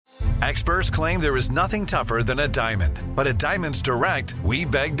Experts claim there is nothing tougher than a diamond. But at Diamonds Direct, we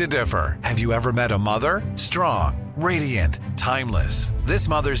beg to differ. Have you ever met a mother? Strong, radiant, timeless. This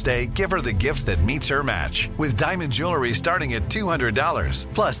Mother's Day, give her the gift that meets her match. With diamond jewelry starting at $200.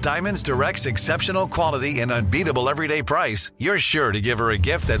 Plus Diamonds Direct's exceptional quality and unbeatable everyday price, you're sure to give her a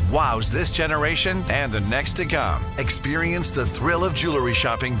gift that wows this generation and the next to come. Experience the thrill of jewelry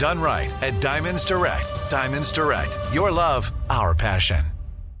shopping done right at Diamonds Direct. Diamonds Direct. Your love, our passion.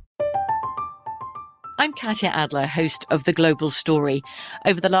 I'm Katya Adler, host of The Global Story.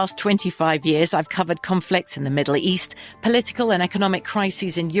 Over the last 25 years, I've covered conflicts in the Middle East, political and economic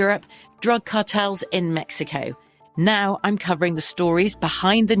crises in Europe, drug cartels in Mexico. Now I'm covering the stories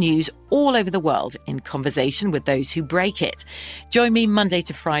behind the news all over the world in conversation with those who break it. Join me Monday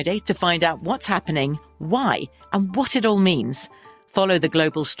to Friday to find out what's happening, why, and what it all means. Follow The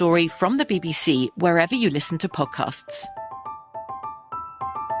Global Story from the BBC wherever you listen to podcasts.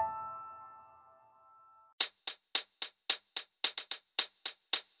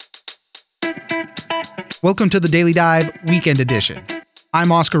 Welcome to the Daily Dive Weekend Edition.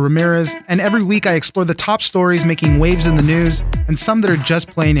 I'm Oscar Ramirez, and every week I explore the top stories making waves in the news and some that are just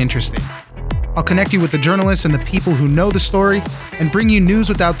plain interesting. I'll connect you with the journalists and the people who know the story and bring you news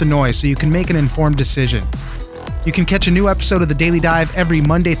without the noise so you can make an informed decision. You can catch a new episode of the Daily Dive every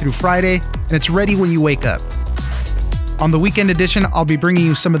Monday through Friday, and it's ready when you wake up. On the Weekend Edition, I'll be bringing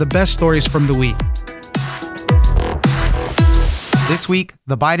you some of the best stories from the week. This week,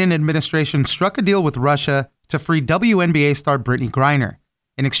 the Biden administration struck a deal with Russia to free WNBA star Brittney Griner.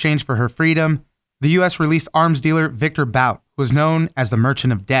 In exchange for her freedom, the U.S. released arms dealer Victor Bout, who is known as the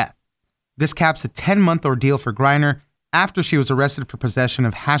Merchant of Death. This caps a 10-month ordeal for Griner after she was arrested for possession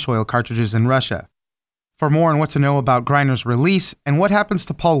of hash oil cartridges in Russia. For more on what to know about Griner's release and what happens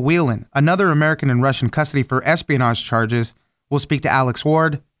to Paul Whelan, another American in Russian custody for espionage charges, we'll speak to Alex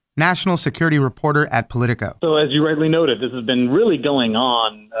Ward, national security reporter at Politico. So as you rightly noted, this has been really going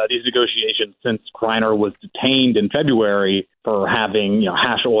on, these negotiations, since Griner was detained in February for having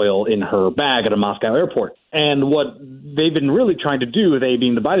hash oil in her bag at a Moscow airport. And what they've been really trying to do, they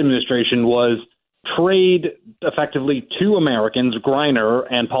being the Biden administration, was trade effectively two Americans, Griner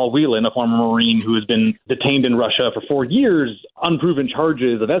and Paul Whelan, a former Marine who has been detained in Russia for 4 years, unproven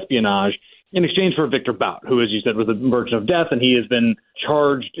charges of espionage, in exchange for Victor Bout, who, as you said, was a Merchant of Death, and he has been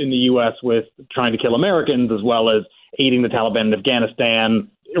charged in the U.S. with trying to kill Americans, as well as aiding the Taliban in Afghanistan,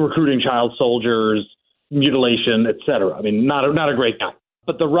 recruiting child soldiers, mutilation, etc. I mean, not a great guy.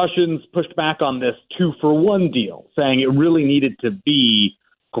 But the Russians pushed back on this 2-for-1 deal, saying it really needed to be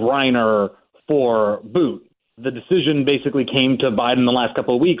Griner for boot. The decision basically came to Biden the last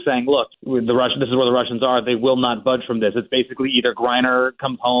couple of weeks saying, look, this is where the Russians are. They will not budge from this. It's basically either Griner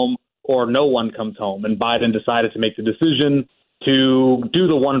comes home or no one comes home. And Biden decided to make the decision to do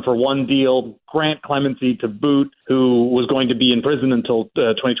the 1-for-1 deal, grant clemency to Boot, who was going to be in prison until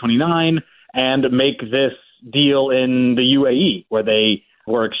 2029, and make this deal in the UAE, where they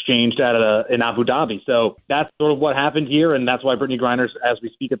were exchanged in Abu Dhabi. So that's sort of what happened here, and that's why Brittney Griner's, as we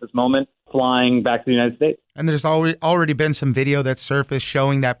speak at this moment, flying back to the United States. And there's already been some video that surfaced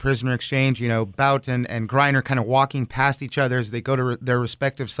showing that prisoner exchange, Bout and Griner kind of walking past each other as they go to their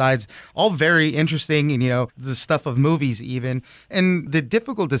respective sides. All very interesting, and, the stuff of movies even. And the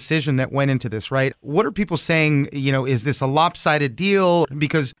difficult decision that went into this, right? What are people saying, is this a lopsided deal?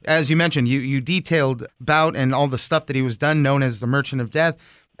 Because, as you mentioned, you detailed Bout and all the stuff that he was done, known as the Merchant of Death.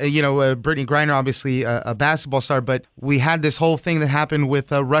 Brittney Griner, obviously a basketball star, but we had this whole thing that happened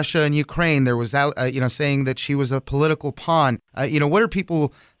with Russia and Ukraine. There was, saying that she was a political pawn. What are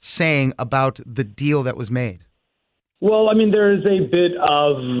people saying about the deal that was made? Well, I mean, there is a bit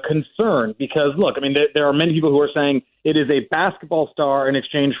of concern because, look, I mean, there are many people who are saying it is a basketball star in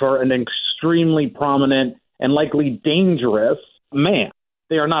exchange for an extremely prominent and likely dangerous man.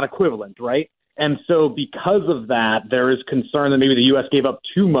 They are not equivalent, right? And so because of that, there is concern that maybe the U.S. gave up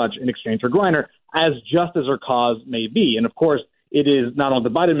too much in exchange for Griner, as just as her cause may be. And, of course, it is not only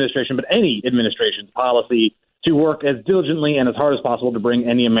the Biden administration, but any administration's policy to work as diligently and as hard as possible to bring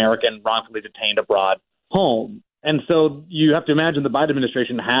any American wrongfully detained abroad home. And so you have to imagine the Biden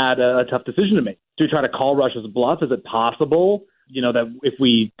administration had a tough decision to make. Do we try to call Russia's bluff? Is it possible, that if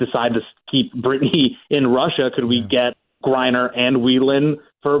we decide to keep Brittney in Russia, could we get Griner and Whelan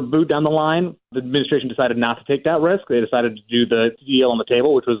for Boot down the line? The administration decided not to take that risk. They decided to do the deal on the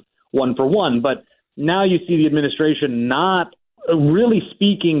table, which was 1-for-1. But now you see the administration not really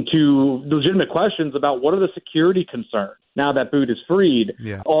speaking to legitimate questions about what are the security concerns now that Boot is freed.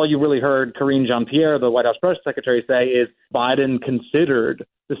 All you really heard Karine Jean-Pierre, the White House press secretary, say is Biden considered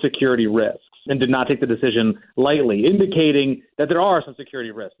the security risks and did not take the decision lightly, indicating that there are some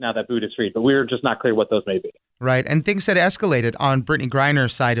security risks now that Boot is freed, but we're just not clear what those may be. Right. And things had escalated on Brittney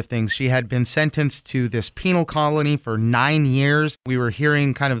Griner's side of things. She had been sentenced to this penal colony for 9 years. We were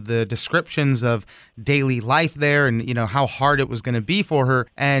hearing kind of the descriptions of daily life there and, how hard it was going to be for her.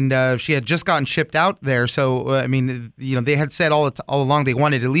 And she had just gotten shipped out there. So, they had said all along they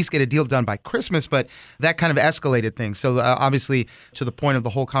wanted to at least get a deal done by Christmas, but that kind of escalated things. So obviously, to the point of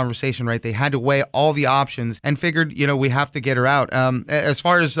the whole conversation, right, they had to weigh all the options and figured, we have to get her out. As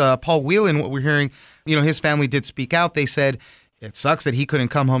far as Paul Whelan, what we're hearing, his family did speak out. They said it sucks that he couldn't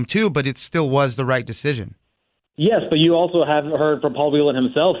come home too, but it still was the right decision. Yes, but you also have heard from Paul Whelan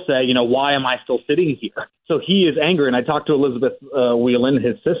himself say, why am I still sitting here? So he is angry. And I talked to Elizabeth Whelan,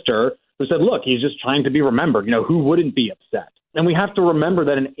 his sister, who said, look, he's just trying to be remembered. Who wouldn't be upset? And we have to remember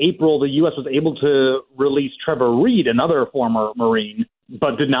that in April, the U.S. was able to release Trevor Reed, another former Marine,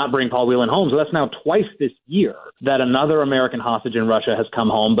 but did not bring Paul Whelan home. So that's now twice this year that another American hostage in Russia has come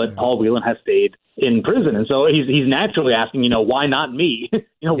home, but Paul Whelan has stayed in prison. And so he's naturally asking, why not me?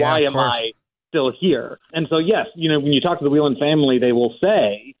 Why am I still here? And so, yes, when you talk to the Whelan family, they will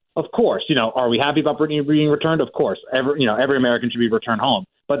say, of course, are we happy about Brittney being returned? Of course, every American should be returned home.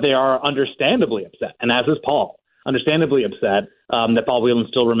 But they are understandably upset, and as is Paul, understandably upset that Paul Whelan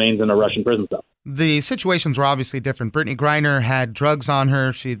still remains in a Russian prison cell. The situations were obviously different. Brittney Griner had drugs on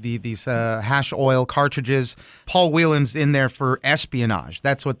her, these hash oil cartridges. Paul Whelan's in there for espionage.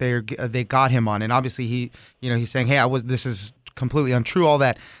 That's what they got him on. And obviously he's saying, hey, this is completely untrue, all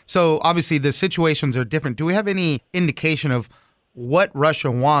that. So obviously the situations are different. Do we have any indication of what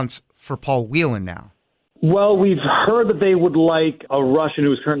Russia wants for Paul Whelan now? Well, we've heard that they would like a Russian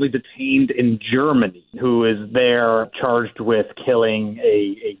who is currently detained in Germany, who is there charged with killing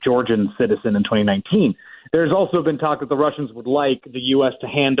a Georgian citizen in 2019. There's also been talk that the Russians would like the U.S. to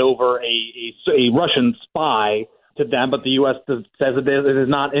hand over a Russian spy to them, but the U.S. says that it is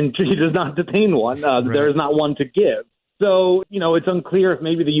not, and he does not detain one. Right. There is not one to give. So, it's unclear if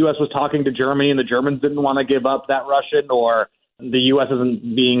maybe the U.S. was talking to Germany and the Germans didn't want to give up that Russian, or the U.S.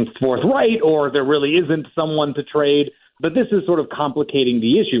 isn't being forthright, or there really isn't someone to trade. But this is sort of complicating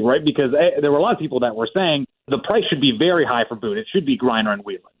the issue, right? Because there were a lot of people that were saying the price should be very high for Boot. It should be Griner and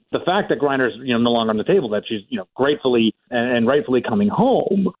Whelan. The fact that Griner's no longer on the table, that she's gratefully and rightfully coming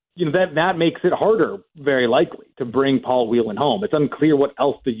home, that makes it harder, very likely, to bring Paul Whelan home. It's unclear what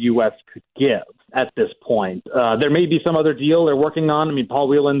else the U.S. could give at this point. There may be some other deal they're working on. I mean, Paul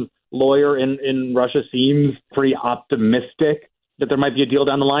Whelan's lawyer in Russia seems pretty optimistic that there might be a deal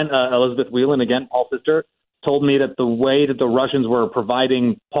down the line. Elizabeth Whelan, again, Paul's sister, told me that the way that the Russians were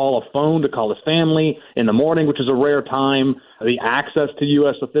providing Paul a phone to call his family in the morning, which is a rare time, the access to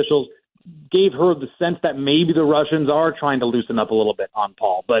U.S. officials, gave her the sense that maybe the Russians are trying to loosen up a little bit on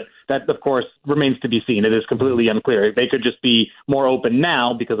Paul. But that, of course, remains to be seen. It is completely unclear. They could just be more open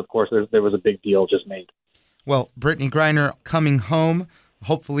now because, of course, there was a big deal just made. Well, Brittney Griner coming home.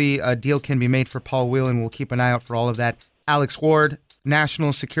 Hopefully a deal can be made for Paul Whelan. We'll keep an eye out for all of that. Alex Ward,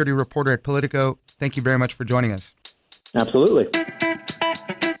 national security reporter at Politico, thank you very much for joining us. Absolutely.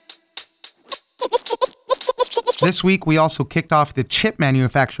 This week, we also kicked off the chip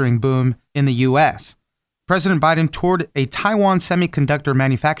manufacturing boom in the U.S. President Biden toured a Taiwan semiconductor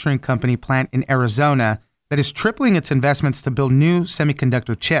manufacturing company plant in Arizona that is tripling its investments to build new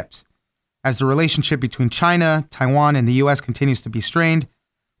semiconductor chips. As the relationship between China, Taiwan, and the U.S. continues to be strained,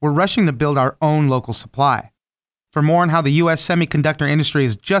 we're rushing to build our own local supply. For more on how the U.S. semiconductor industry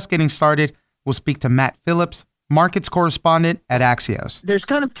is just getting started, we'll speak to Matt Phillips, markets correspondent at Axios. There's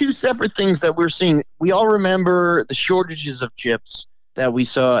kind of two separate things that we're seeing. We all remember the shortages of chips that we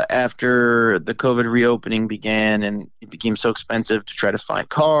saw after the COVID reopening began, and it became so expensive to try to find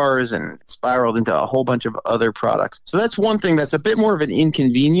cars, and it spiraled into a whole bunch of other products. So that's one thing that's a bit more of an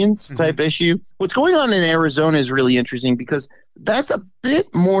inconvenience type issue. What's going on in Arizona is really interesting because that's a bit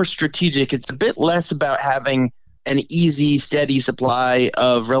more strategic. It's a bit less about having an easy, steady supply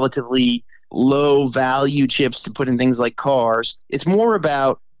of relatively low-value chips to put in things like cars. It's more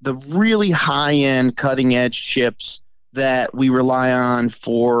about the really high-end, cutting-edge chips that we rely on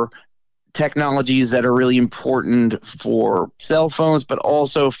for technologies that are really important for cell phones, but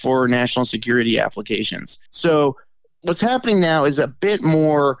also for national security applications. So what's happening now is a bit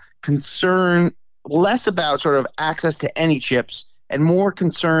more concern, less about sort of access to any chips, and more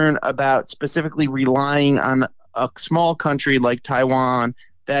concern about specifically relying on a small country like Taiwan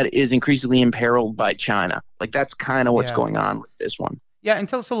that is increasingly imperiled by China. Like, that's kind of what's going on with this one. Yeah, and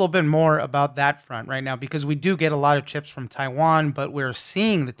tell us a little bit more about that front right now, because we do get a lot of chips from Taiwan, but we're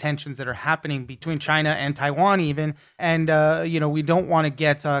seeing the tensions that are happening between China and Taiwan even. And, we don't want to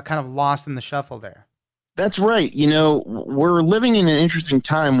get kind of lost in the shuffle there. That's right. We're living in an interesting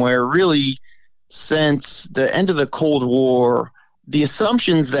time where really since the end of the Cold War, the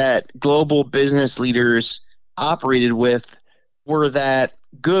assumptions that global business leaders operated with were that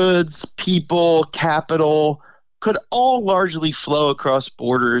goods, people, capital could all largely flow across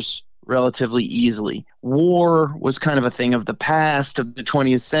borders relatively easily. War was kind of a thing of the past, of the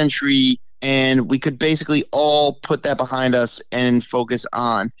 20th century, and we could basically all put that behind us and focus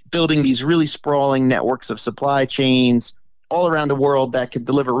on building these really sprawling networks of supply chains all around the world that could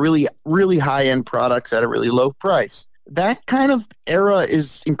deliver really, really high-end products at a really low price. That kind of era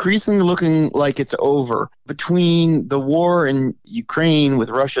is increasingly looking like it's over. Between the war in Ukraine with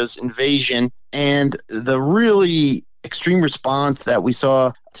Russia's invasion and the really extreme response that we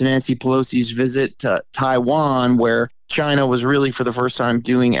saw to Nancy Pelosi's visit to Taiwan, where China was really for the first time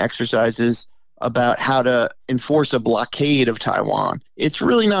doing exercises about how to enforce a blockade of Taiwan. It's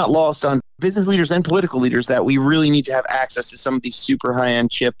really not lost on business leaders and political leaders that we really need to have access to some of these super high-end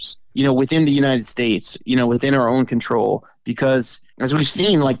chips, within the United States, within our own control. Because as we've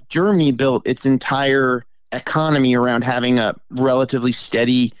seen, like Germany built its entire economy around having a relatively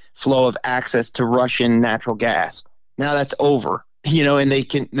steady flow of access to Russian natural gas. Now that's over. And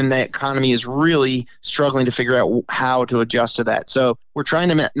the economy is really struggling to figure out how to adjust to that. So we're trying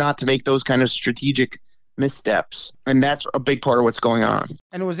to not to make those kind of strategic missteps. And that's a big part of what's going on.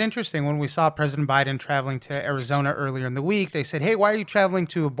 And it was interesting when we saw President Biden traveling to Arizona earlier in the week. They said, hey, why are you traveling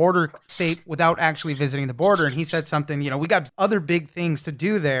to a border state without actually visiting the border? And he said something, we got other big things to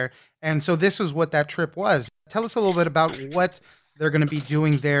do there. And so this was what that trip was. Tell us a little bit about what they're going to be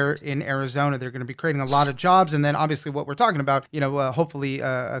doing there in Arizona. They're going to be creating a lot of jobs. And then obviously what we're talking about, hopefully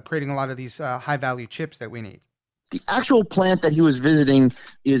creating a lot of these high value chips that we need. The actual plant that he was visiting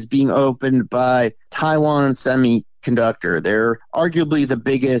is being opened by Taiwan Semiconductor. They're arguably the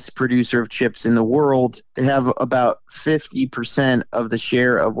biggest producer of chips in the world. They have about 50% of the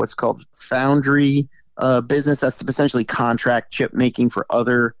share of what's called foundry business. That's essentially contract chip making for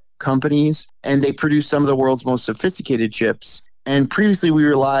other companies. And they produce some of the world's most sophisticated chips. And previously, we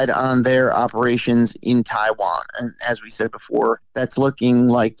relied on their operations in Taiwan. And as we said before, that's looking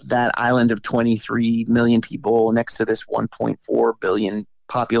like that island of 23 million people next to this 1.4 billion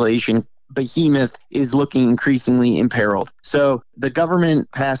population behemoth is looking increasingly imperiled. So the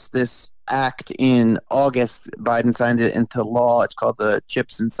government passed this act in August. Biden signed it into law. It's called the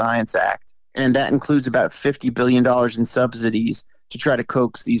Chips and Science Act. And that includes about $50 billion in subsidies to try to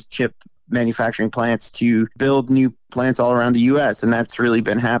coax these chip manufacturing plants to build new plants all around the U.S. And that's really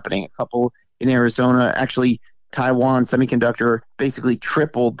been happening. A couple in Arizona. Actually, Taiwan Semiconductor basically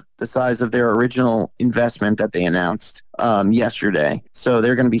tripled the size of their original investment that they announced yesterday. So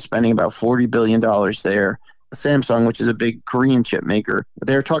they're going to be spending about $40 billion there. Samsung, which is a big Korean chip maker,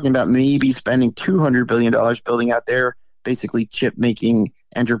 they're talking about maybe spending $200 billion building out their basically chip making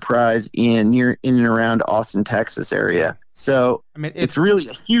enterprise in and around Austin, Texas area. So it's really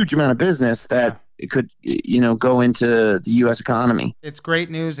a huge amount of business that it could, go into the U.S. economy. It's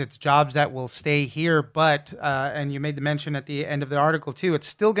great news. It's jobs that will stay here. But, and you made the mention at the end of the article too, it's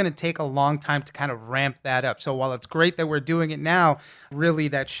still going to take a long time to kind of ramp that up. So while it's great that we're doing it now, really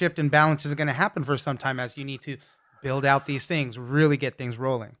that shift in balance is going to happen for some time as you need to build out these things, really get things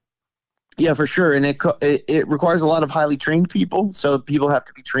rolling. Yeah, for sure. And it requires a lot of highly trained people. So people have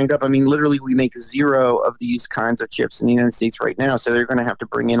to be trained up. I mean, literally, we make 0 of these kinds of chips in the United States right now. So they're going to have to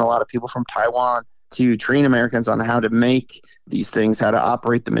bring in a lot of people from Taiwan to train Americans on how to make these things, how to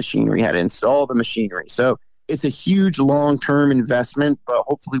operate the machinery, how to install the machinery. So it's a huge long-term investment, but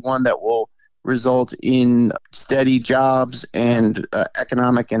hopefully one that will result in steady jobs and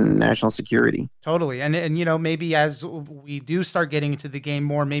economic and national security. Totally. And maybe as we do start getting into the game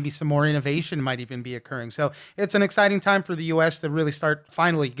more, maybe some more innovation might even be occurring. So it's an exciting time for the U.S. to really start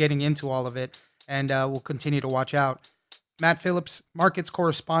finally getting into all of it. And we'll continue to watch out. Matt Phillips, markets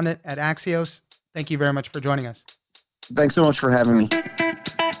correspondent at Axios. Thank you very much for joining us. Thanks so much for having me.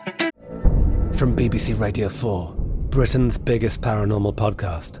 From BBC Radio 4, Britain's biggest paranormal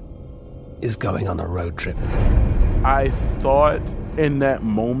podcast is going on a road trip. I thought in that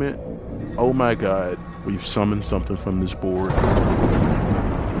moment, oh my God, we've summoned something from this board.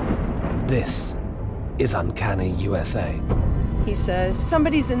 This is Uncanny USA. He says,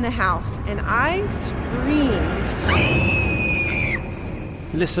 somebody's in the house, and I screamed.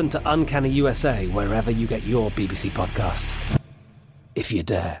 Listen to Uncanny USA wherever you get your BBC podcasts, if you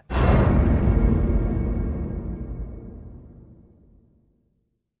dare.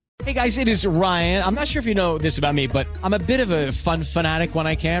 Hey guys, it is Ryan. I'm not sure if you know this about me, but I'm a bit of a fun fanatic when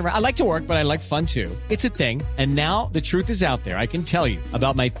I can. I like to work, but I like fun too. It's a thing. And now the truth is out there. I can tell you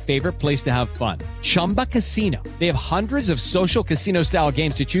about my favorite place to have fun. Chumba Casino. They have hundreds of social casino style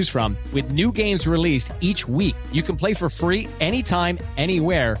games to choose from with new games released each week. You can play for free anytime,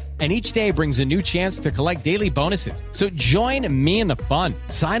 anywhere. And each day brings a new chance to collect daily bonuses. So join me in the fun.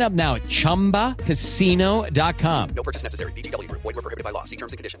 Sign up now at ChumbaCasino.com. No purchase necessary. VGW Group. Void where prohibited by law. See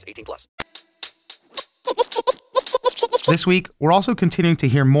terms and conditions. 18+. This week, we're also continuing to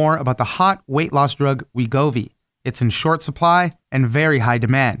hear more about the hot weight loss drug Wegovy. It's in short supply and very high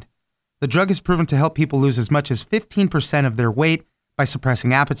demand. The drug is proven to help people lose as much as 15% of their weight by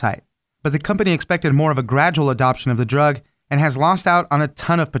suppressing appetite. But the company expected more of a gradual adoption of the drug and has lost out on a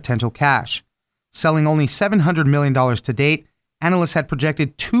ton of potential cash. Selling only $700 million to date, analysts had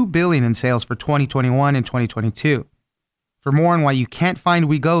projected $2 billion in sales for 2021 and 2022. For more on why you can't find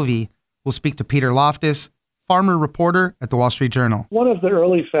Wegovy, we'll speak to Peter Loftus, farmer reporter at the Wall Street Journal. One of the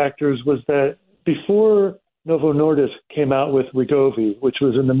early factors was that before Novo Nordisk came out with Wegovy, which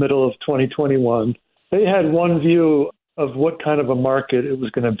was in the middle of 2021, they had one view of what kind of a market it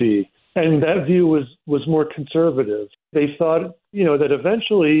was going to be. And that view was more conservative. They thought, that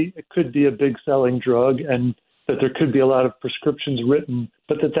eventually it could be a big selling drug and that there could be a lot of prescriptions written,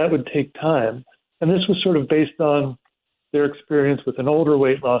 but that would take time. And this was sort of based on their experience with an older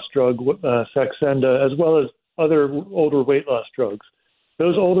weight loss drug, Saxenda, as well as other older weight loss drugs.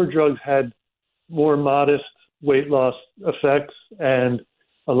 Those older drugs had more modest weight loss effects, and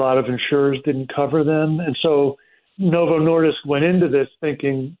a lot of insurers didn't cover them. And so Novo Nordisk went into this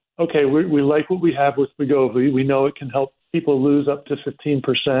thinking, okay, we like what we have with Wegovy. We know it can help people lose up to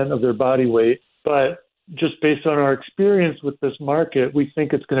 15% of their body weight. But just based on our experience with this market, we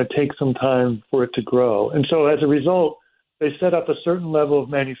think it's going to take some time for it to grow. And so as a result, they set up a certain level of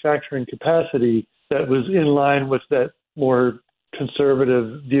manufacturing capacity that was in line with that more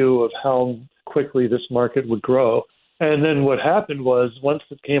conservative view of how quickly this market would grow. And then what happened was once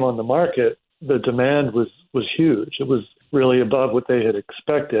it came on the market, the demand was huge. It was really above what they had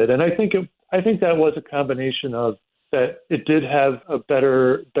expected. And I think that was a combination of that it did have a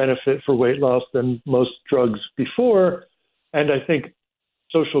better benefit for weight loss than most drugs before. And I think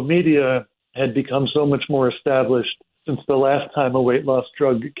social media had become so much more established since the last time a weight loss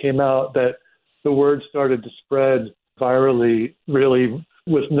drug came out that the word started to spread virally, really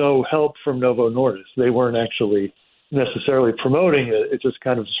with no help from Novo Nordisk. They weren't actually necessarily promoting it. It just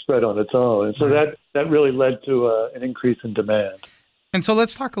kind of spread on its own. And so that really led to an increase in demand. And so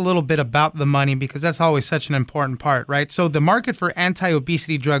let's talk a little bit about the money, because that's always such an important part, right? So the market for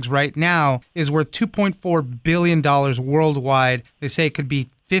anti-obesity drugs right now is worth $2.4 billion worldwide. They say it could be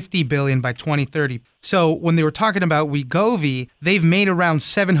 $50 billion by 2030. So when they were talking about Wegovy, they've made around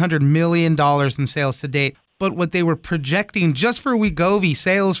 $700 million in sales to date. But what they were projecting just for Wegovy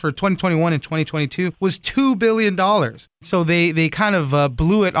sales for 2021 and 2022 was $2 billion. So they kind of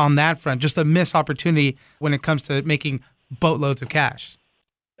blew it on that front, just a missed opportunity when it comes to making boatloads of cash.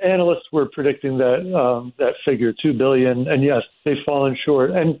 Analysts were predicting that figure, $2 billion, and yes, they've fallen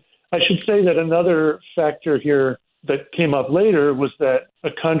short. And I should say that another factor here that came up later was that a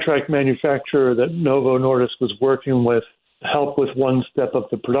contract manufacturer that Novo Nordisk was working with to help with one step of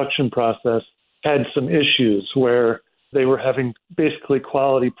the production process had some issues where they were having basically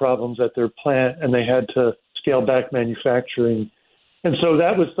quality problems at their plant, and they had to scale back manufacturing. And so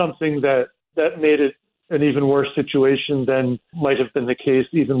that was something that made it an even worse situation than might have been the case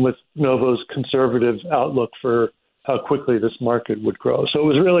even with Novo's conservative outlook for how quickly this market would grow. So it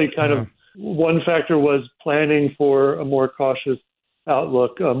was really kind of one factor was planning for a more cautious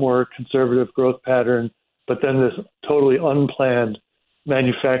outlook, a more conservative growth pattern, but then this totally unplanned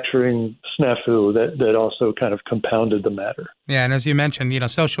manufacturing snafu that also kind of compounded the matter. Yeah, and as you mentioned,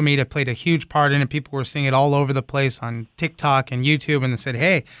 social media played a huge part in it. People were seeing it all over the place on TikTok and YouTube, and they said,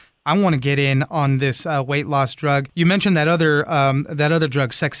 hey, I want to get in on this weight loss drug. You mentioned that other drug,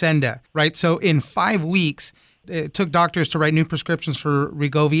 Saxenda, right? So in 5 weeks, it took doctors to write new prescriptions for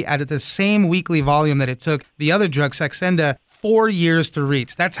Wegovy at the same weekly volume that it took the other drug, Saxenda, 4 years to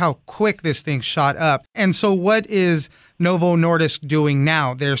reach. That's how quick this thing shot up. And so what is Novo Nordisk doing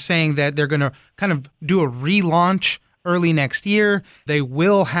now? They're saying that they're going to kind of do a relaunch early next year. They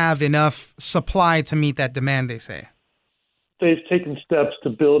will have enough supply to meet that demand, they say. They've taken steps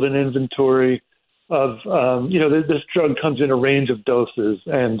to build an inventory of, this drug comes in a range of doses.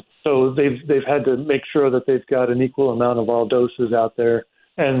 And so they've had to make sure that they've got an equal amount of all doses out there.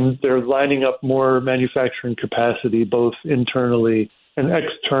 And they're lining up more manufacturing capacity, both internally and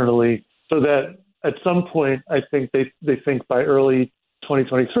externally, so that at some point, I think they think by early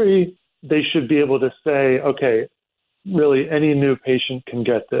 2023, they should be able to say, okay, really any new patient can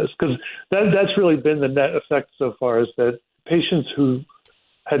get this. Because that's really been the net effect so far, is that patients who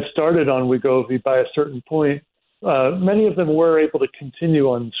had started on Wegovy by a certain point, many of them were able to continue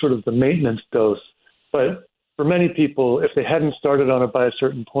on sort of the maintenance dose. But for many people, if they hadn't started on it by a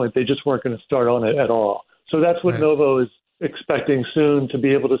certain point, they just weren't going to start on it at all. So that's what Novo is expecting soon, to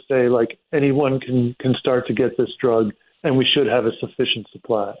be able to say, like, anyone can start to get this drug, and we should have a sufficient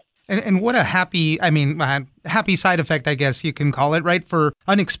supply. And what a happy side effect, I guess you can call it, right? For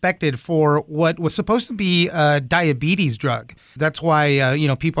unexpected for what was supposed to be a diabetes drug. That's why,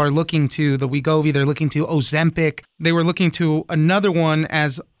 people are looking to the Wegovy, they're looking to Ozempic. They were looking to another one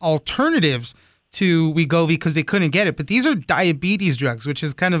as alternatives to Wegovy because they couldn't get it. But these are diabetes drugs, which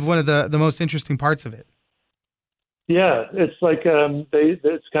is kind of one of the most interesting parts of it. Yeah, it's like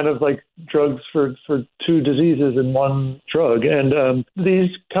it's kind of like drugs for two diseases in one drug. And these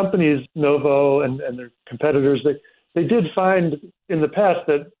companies, Novo and their competitors, they did find in the past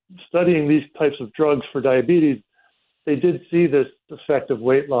that studying these types of drugs for diabetes, they did see this effect of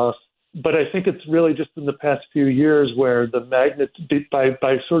weight loss. But I think it's really just in the past few years where the magnitude,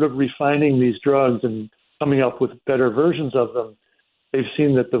 by sort of refining these drugs and coming up with better versions of them, they've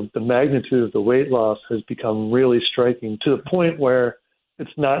seen that the magnitude of the weight loss has become really striking, to the point where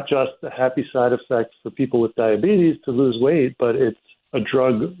it's not just a happy side effect for people with diabetes to lose weight, but it's a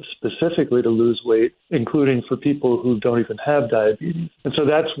drug specifically to lose weight, including for people who don't even have diabetes. And so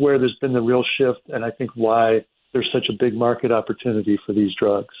that's where there's been the real shift, and I think why there's such a big market opportunity for these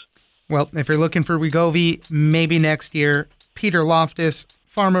drugs. Well, if you're looking for Wegovy, maybe next year. Peter Loftus,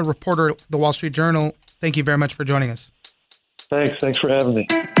 pharma reporter at the Wall Street Journal, thank you very much for joining us. Thanks for having me.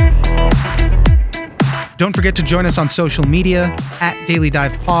 Don't forget to join us on social media at Daily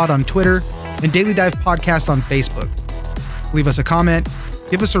Dive Pod on Twitter and Daily Dive Podcast on Facebook. Leave us a comment,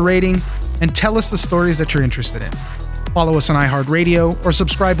 give us a rating, and tell us the stories that you're interested in. Follow us on iHeartRadio or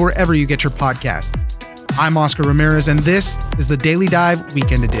subscribe wherever you get your podcasts. I'm Oscar Ramirez, and this is the Daily Dive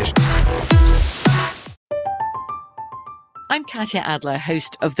Weekend Edition. I'm Katya Adler,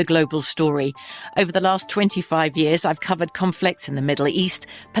 host of The Global Story. Over the last 25 years, I've covered conflicts in the Middle East,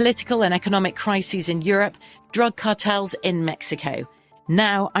 political and economic crises in Europe, drug cartels in Mexico.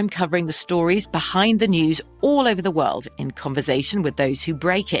 Now I'm covering the stories behind the news all over the world in conversation with those who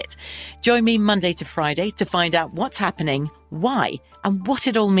break it. Join me Monday to Friday to find out what's happening, why, and what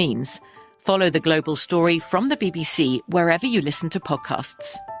it all means. Follow The Global Story from the BBC wherever you listen to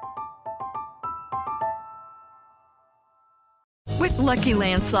podcasts. With Lucky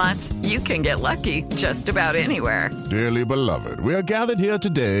Land Slots, you can get lucky just about anywhere. Dearly beloved, we are gathered here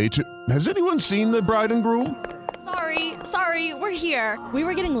today to... Has anyone seen the bride and groom? Sorry, we're here. We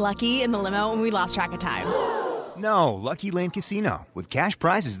were getting lucky in the limo and we lost track of time. No, Lucky Land Casino, with cash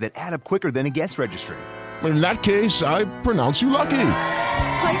prizes that add up quicker than a guest registry. In that case, I pronounce you lucky.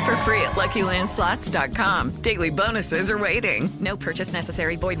 Play for free at LuckyLandSlots.com. Daily bonuses are waiting. No purchase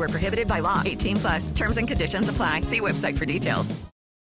necessary. Void where prohibited by law. 18+. Terms and conditions apply. See website for details.